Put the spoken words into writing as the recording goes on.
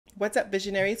What's up,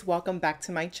 visionaries? Welcome back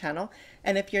to my channel.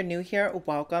 And if you're new here,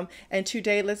 welcome. And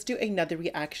today, let's do another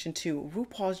reaction to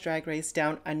RuPaul's Drag Race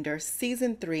Down Under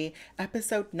Season 3,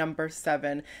 episode number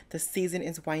 7. The season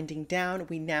is winding down.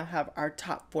 We now have our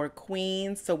top 4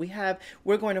 queens. So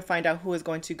we're going to find out who is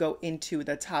going to go into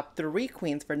the top 3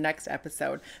 queens for next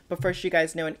episode. But first, you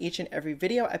guys know in each and every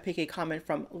video, I pick a comment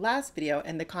from last video.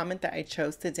 And the comment that I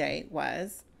chose today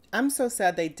was, I'm so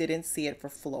sad they didn't see it for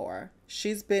Floor.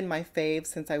 She's been my fave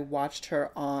since I watched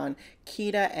her on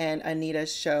Kita and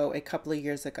Anita's show a couple of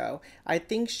years ago. I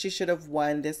think she should have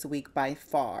won this week by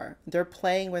far. They're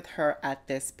playing with her at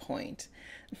this point.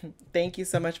 Thank you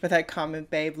so much for that comment,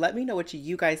 babe. Let me know what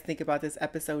you guys think about this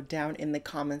episode down in the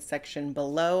comment section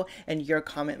below, and your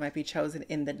comment might be chosen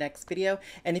in the next video.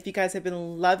 And if you guys have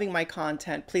been loving my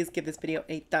content, please give this video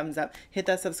a thumbs up, hit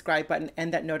that subscribe button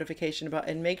and that notification bell,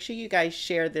 and make sure you guys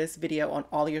share this video on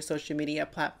all your social media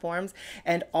platforms.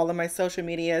 And all of my social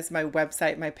medias, my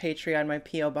website, my Patreon, my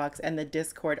PO box, and the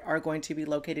Discord are going to be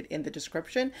located in the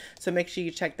description. So make sure you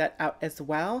check that out as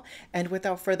well. And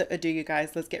without further ado, you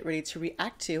guys, let's get ready to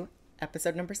react to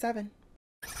episode number 7.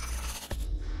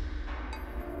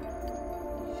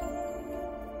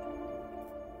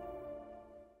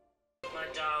 My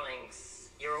darlings,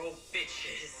 you're all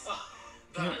bitches.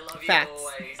 But I love Facts. you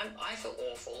always. I feel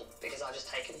awful because I just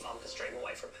taken Bumper's dream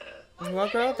away from her. Well,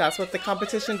 girl, that's what the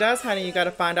competition does, honey. You got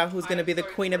to find out who's going to be the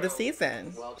queen of the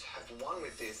season. Well, to have won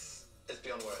with this is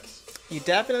beyond words. You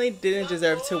definitely didn't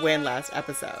deserve to win last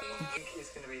episode. I think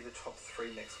it's going to be the top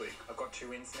 3 next week. I've got 2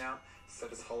 wins now, so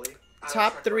does Holly.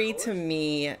 Top 3 to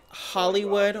me,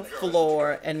 Hollywood,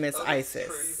 Floor, and Miss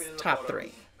Isis. Top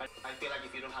 3. I feel like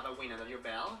if you don't have a win under your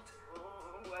belt,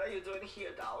 what are you doing here,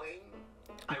 darling?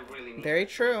 I really need Very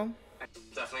true.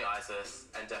 Definitely Isis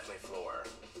and definitely Floor.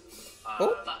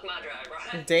 Oh. Fuck my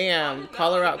drag, right? Damn,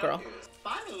 call her out, girl.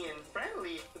 Funny and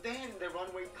friendly, but then the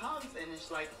runway comes and it's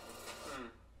like,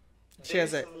 She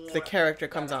has the character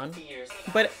comes on. fierce.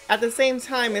 But at the same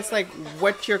time, it's like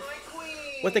what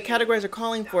the categories are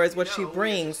calling for is what she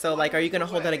brings. So like, are you going to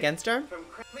hold that against her?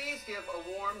 Please give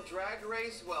a warm Drag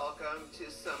Race welcome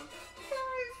to some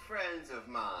furry friends of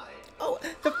mine. Oh,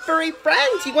 the furry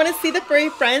friends. You want to see the furry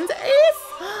friends,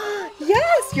 Ace?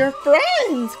 Yes, your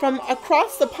friends from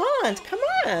across the pond. Come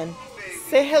on.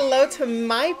 Say hello to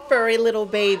my furry little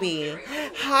baby.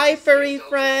 Hi, furry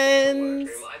friends.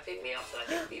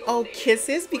 Oh,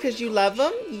 kisses because you love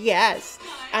them? Yes.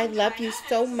 I love you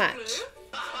so much.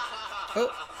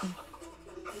 Oh.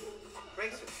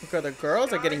 Girl, the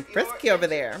girls are getting frisky over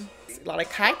there. A lot of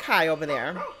kai-kai over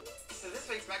there. So this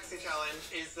week's Maxi Challenge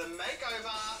is the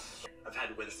makeover. I've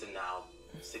had Winston now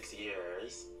 6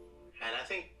 years, and I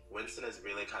think Winston has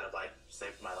really kind of like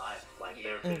saved my life. Like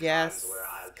there have been Yes, times where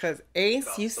I've because Ace,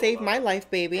 got you so saved low, my life,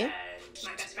 baby. and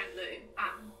My best friend Lou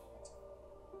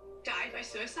died by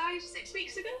suicide 6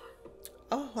 weeks ago.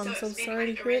 Oh, I'm so it's been, sorry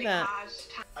like, to a hear really that. hard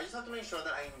time. I just have to make sure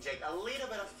that I inject a little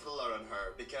bit of Floor on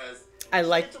her because I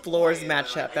like it's a Floor's boy and I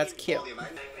matchup. need That's cute. volume.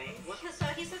 So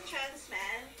he's a trans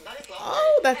man.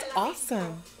 Oh, that's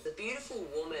awesome. The beautiful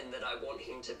woman that I want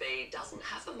him to be doesn't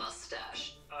have a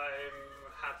mustache. I'm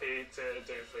happy to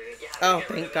do it for you. You have to Oh, get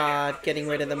rid thank of it. God. Getting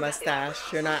rid of the mustache.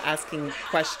 You're not asking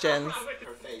questions.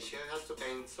 Her face. She has to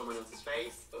paint someone else's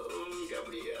face. Oh,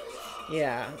 Gabriella.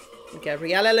 Yeah.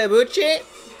 Gabriella Labucci,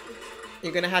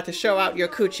 you're going to have to show out your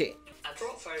coochie. I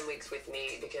brought foam wigs with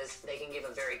me because they can give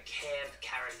a very camp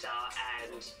character,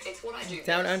 and it's what I do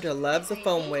Down best. Under loves a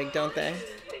foam wig, don't they?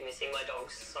 Been missing my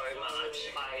dogs so much.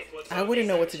 I wouldn't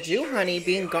know what to do, honey,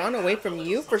 being gone away from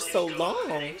you for so long.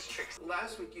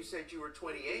 Last week you said you were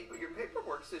 28, but your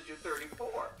paperwork says you're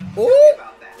 34. Ooh,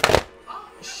 About that.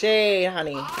 shade,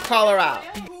 honey. Call her out.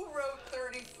 Who wrote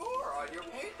 34 on your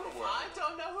paperwork? I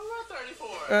don't know who wrote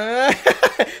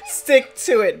 34. Stick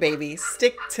to it, baby.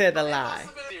 Stick to the lie.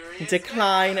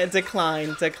 Decline,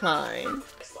 decline, decline.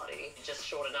 Slutty, just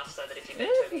short enough so that if you met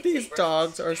Toby These Seabrook,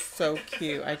 dogs are so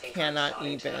cute. I cannot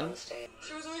even.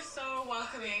 She was always so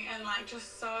welcoming and like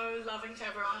just so loving to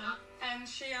everyone. And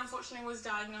she unfortunately was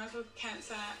diagnosed with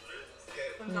cancer.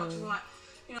 The doctors were like,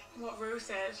 you know, what Rue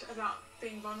said about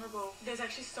being vulnerable. There's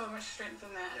actually so much strength in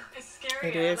that. It's scary.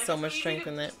 It is so much strength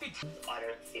in it. I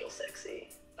don't feel sexy.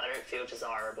 I don't feel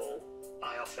desirable.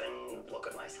 I often look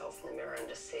at myself in the mirror and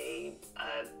just see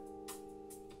a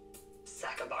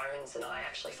sack of bones, and I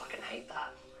actually fucking hate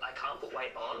that. I can't put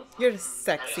weight on. You're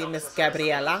sexy, Miss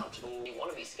Gabriella. You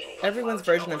want to be skinny. Like, Everyone's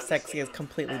why would you version not of want to be sexy skinny? is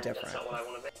completely And different. That's not what I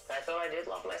want to be. I thought I did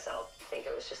love myself. I think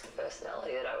it was just the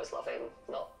personality that I was loving,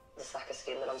 not the sack of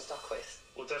skin that I'm stuck with.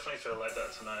 We'll definitely feel like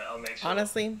that tonight. I'll make sure.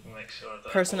 Honestly, make sure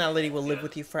that personality will live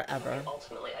with you forever.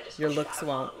 Ultimately, I just Your wish to looks have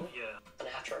won't. fun. Yeah. And I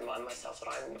have to remind myself that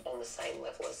I'm on the same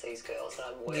level as these girls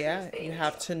and I'm worthy Yeah, of being you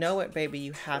have to know it, baby.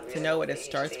 You have to know it. It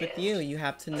starts with you. You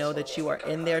have to know that you are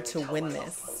in there to win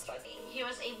this. He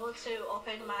was able to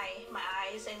open my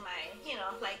eyes and my, you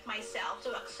know, like myself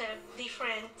to accept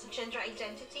different gender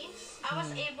identities. I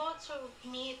was able to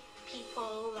meet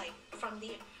people like from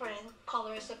different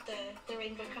colors of the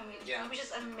rainbow community, which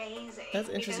is amazing. That's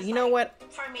interesting. Because, You know what?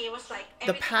 For me, it was like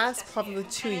The past probably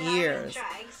 2 years,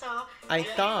 I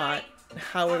thought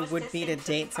how it would be to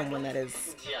date someone that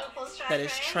is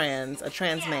trans, a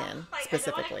trans man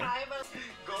specifically.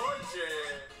 Gorgeous.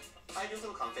 Are you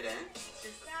feel confident?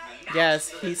 Yes,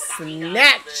 he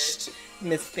snatched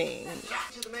Miss Thing.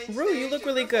 Rue, you look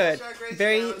really good.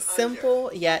 Very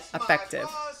simple yet effective.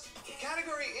 The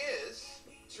category is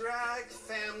drag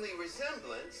family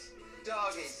resemblance,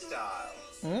 doggy style.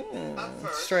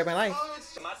 Story of my life.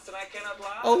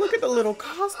 Oh, look at the little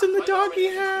costume the doggy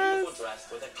has.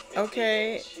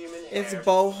 Okay, it's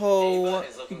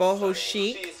boho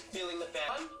chic.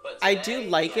 I do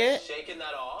like it.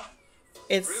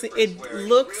 It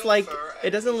looks like, it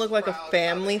doesn't look like a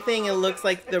family thing. It looks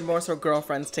like they're more so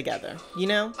girlfriends together, you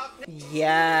know?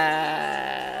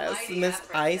 Yes, Miss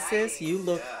Isis, you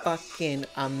look fucking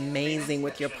amazing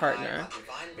with your partner.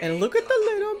 And look at the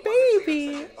little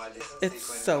baby. It's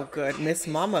so good. Miss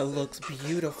Mama looks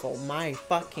beautiful. My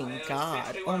fucking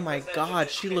God. Oh my God,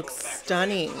 she looks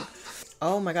stunning.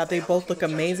 Oh my God, they both look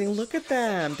amazing. Look at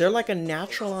them. They're like a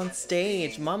natural on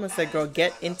stage. Mama said, girl,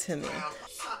 get into me.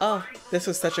 Oh, this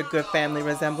was such a good family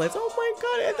resemblance. Oh my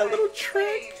God, and the little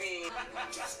trick.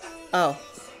 Oh,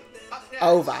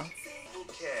 Ova.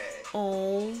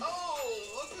 Oh.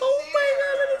 Oh my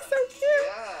God, that is so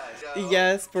cute.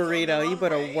 Yes, Burrito, you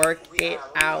better work it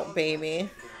out, baby.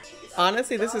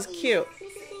 Honestly, this is cute.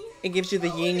 It gives you the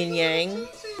yin and yang.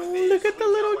 Oh, look at the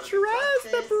little dress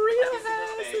that Burrito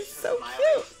has. It's so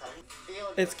cute.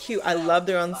 It's cute. I love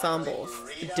their ensembles.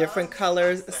 Different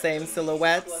colors, same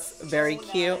silhouettes. Very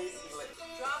cute.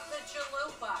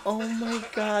 Oh my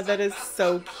God, that is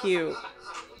so cute.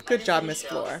 Good job, Miss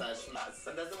Floor.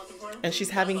 And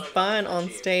she's having fun on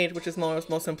stage, which is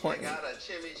most important.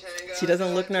 She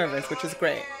doesn't look nervous, which is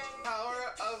great.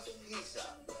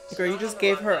 Girl, you just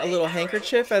gave her a little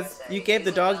handkerchief as you gave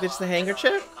the dog just a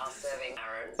handkerchief?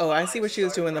 Oh, I see what she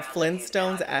was doing, the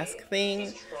Flintstones-esque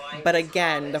thing. But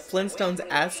again, the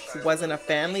Flintstones-esque wasn't a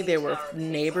family. They were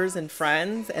neighbors and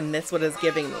friends, and this what is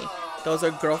giving me. Those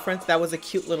are girlfriends. That was a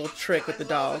cute little trick with the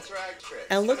dog.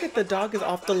 And look at the dog is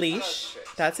off the leash.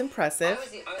 That's impressive.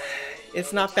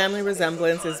 It's not family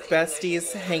resemblance. It's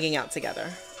besties hanging out together.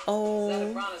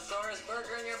 Oh.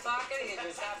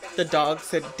 The dog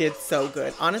did so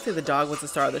good. Honestly, the dog was the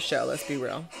star of the show. Let's be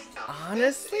real.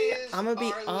 Honestly, I'm going to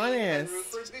be honest.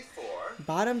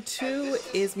 Bottom two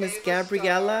is Miss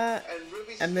Gabriella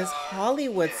and Miss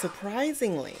Hollywood,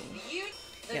 surprisingly.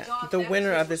 Yeah, the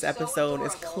winner of this episode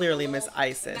is clearly Miss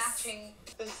Isis.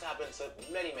 This has happened to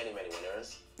many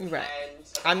winners. Right.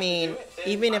 I mean,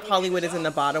 even if Hollywood is in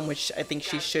the bottom, which I think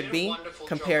she should be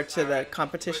compared to the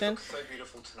competition,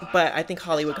 but I think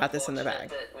Hollywood got this in the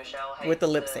bag. With the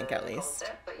lip sync, at least.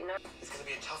 It's going to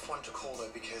be a tough one to call, though,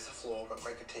 because the floor got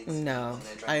great critiques. No,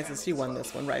 Isis, you won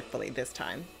this one rightfully this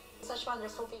time. Such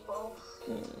wonderful people.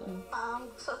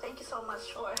 So thank you so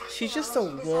much for... She's just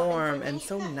so warm and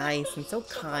so nice and so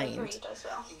kind.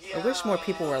 I wish more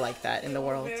people were like that in the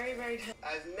world.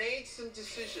 I've made some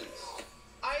decisions.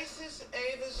 Isis,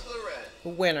 Avis,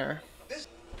 Loren. Winner.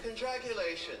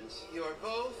 Congratulations, you are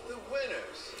both the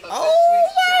winners of Oh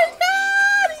this my week's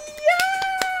God!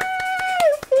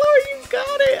 Yes! Floor, you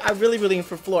got it! I'm really rooting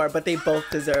for Floor, but they both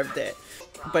deserved it.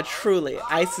 But truly,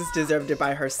 Isis deserved it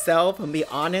by herself. And be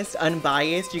honest,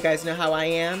 unbiased. You guys know how I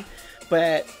am.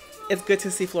 But it's good to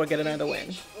see Floor get another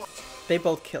win. They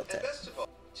both killed it. Best of all,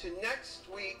 to next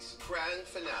week's grand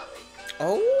finale.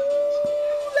 Oh,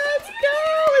 let's go!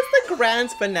 It's the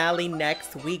grand finale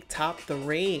next week, top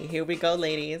 3. Here we go,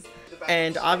 ladies.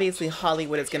 And obviously,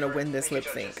 Hollywood is going to win this lip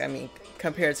sync. I mean,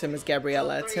 compared to Miss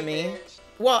Gabriella, to me.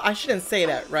 Well, I shouldn't say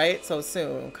that, right? So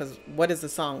soon, because what is the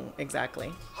song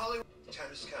exactly? Hollywood, time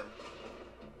has come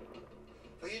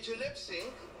for you to lip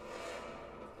sync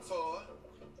for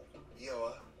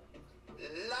your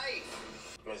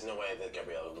life. There's no way that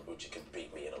Gabriella Labucci could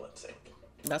beat me in a lip sync.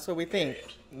 That's what we think.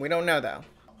 We don't know, though.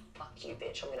 Fuck you,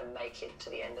 bitch. I'm gonna make it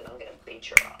to the end and I'm gonna beat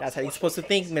your ass. That's how you're supposed to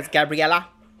think, Miss Gabriella.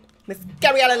 Miss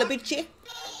Gabriella Labucci.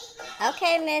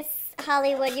 Okay, Miss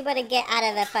Hollywood, you better get out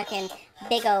of the fucking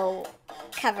big old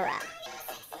cover-up.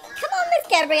 Come on, Miss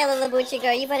Gabriella Labucci,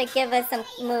 girl. You better give us some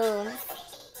moves.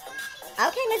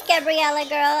 Okay, Miss Gabriella,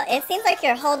 girl. It seems like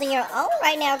you're holding your own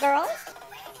right now, girl.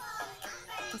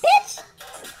 Bitch,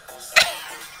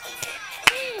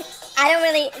 I don't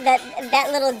really, that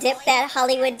little dip that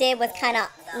Hollywood did was kind of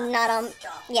not on,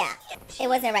 yeah, it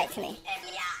wasn't right to me.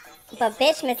 But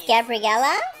bitch, Miss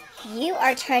Gabriella, you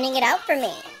are turning it out for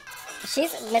me.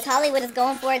 Miss Hollywood is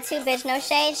going for it too, bitch, no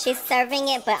shade. She's serving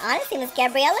it, but honestly, Miss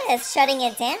Gabriella is shutting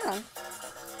it down.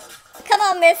 Come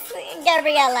on, Miss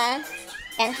Gabriella.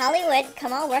 And Hollywood,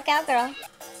 come on, work out, girl.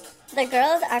 The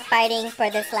girls are fighting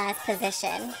for this last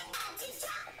position.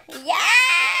 Yeah!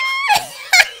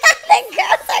 The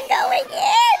girls are going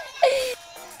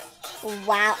in!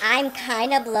 Wow, I'm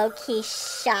kind of low-key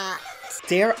shocked.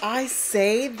 Dare I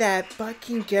say that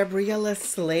fucking Gabriella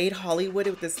slayed Hollywood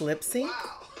with this lip sync?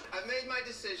 Wow, I made my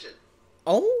decision.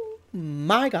 Oh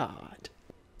my god.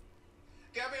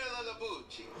 Gabriella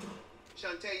Labucci.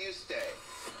 Shantae, you stay.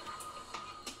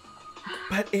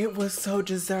 But it was so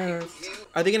deserved.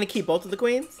 Are they gonna keep both of the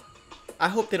queens? I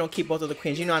hope they don't keep both of the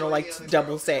queens. You know I don't like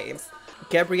double saves.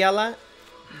 Gabriella,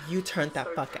 you turned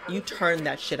that fuck out. You turned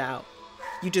that shit out.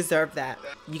 You deserve that.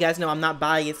 You guys know I'm not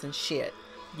biased and shit.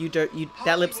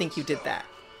 That lip sync, you did that.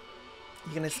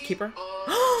 You gonna keep her?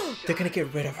 They're gonna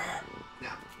get rid of her.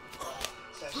 Now,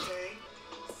 Sashay.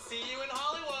 See you in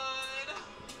Hollywood.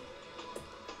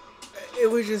 It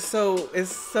was just so,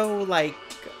 it's so like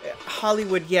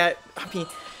Hollywood yet. I mean,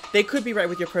 they could be right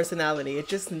with your personality. It's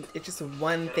just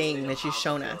one thing that you've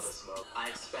shown us. I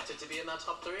expected to be in that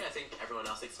top 3. I think everyone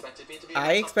else expected me to be in I that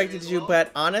top 3 expected as you, well.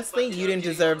 but honestly, you didn't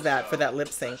deserve that for that lip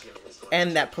sync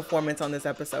and that performance on this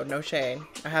episode. No shade.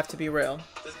 I have to be real.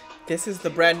 This is the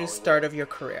brand new start of your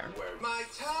career. My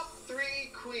top 3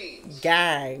 queens.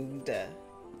 Gagged.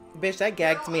 Bitch, that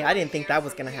gagged me. I didn't think that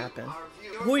was gonna happen.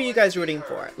 Who are you guys rooting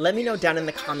for? Let me know down in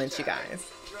the comments, you guys.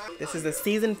 This is the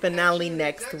season finale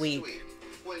next week.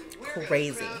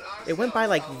 Crazy. It went by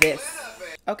like this.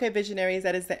 Okay, visionaries,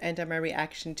 that is the end of my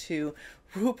reaction to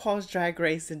RuPaul's Drag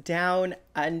Race Down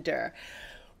Under.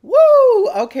 Woo!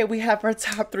 Okay, we have our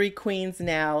top 3 queens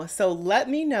now. So let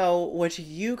me know what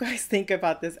you guys think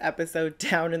about this episode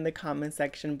down in the comment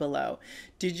section below.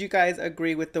 Did you guys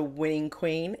agree with the winning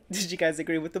queen? Did you guys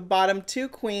agree with the bottom 2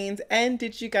 queens? And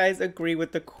did you guys agree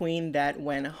with the queen that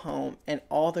went home and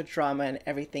all the drama and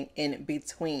everything in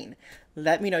between?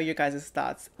 Let me know your guys'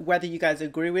 thoughts. Whether you guys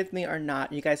agree with me or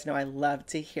not, you guys know I love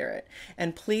to hear it.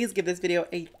 And please give this video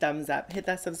a thumbs up. Hit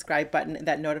that subscribe button and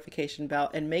that notification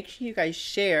bell. And make sure you guys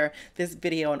share this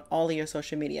video on all of your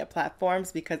social media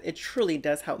platforms because it truly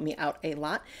does help me out a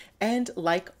lot. And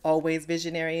like always,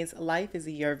 visionaries, life is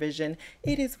your vision.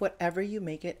 It is whatever you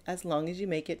make it as long as you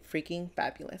make it freaking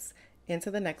fabulous.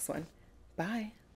 Into the next one. Bye.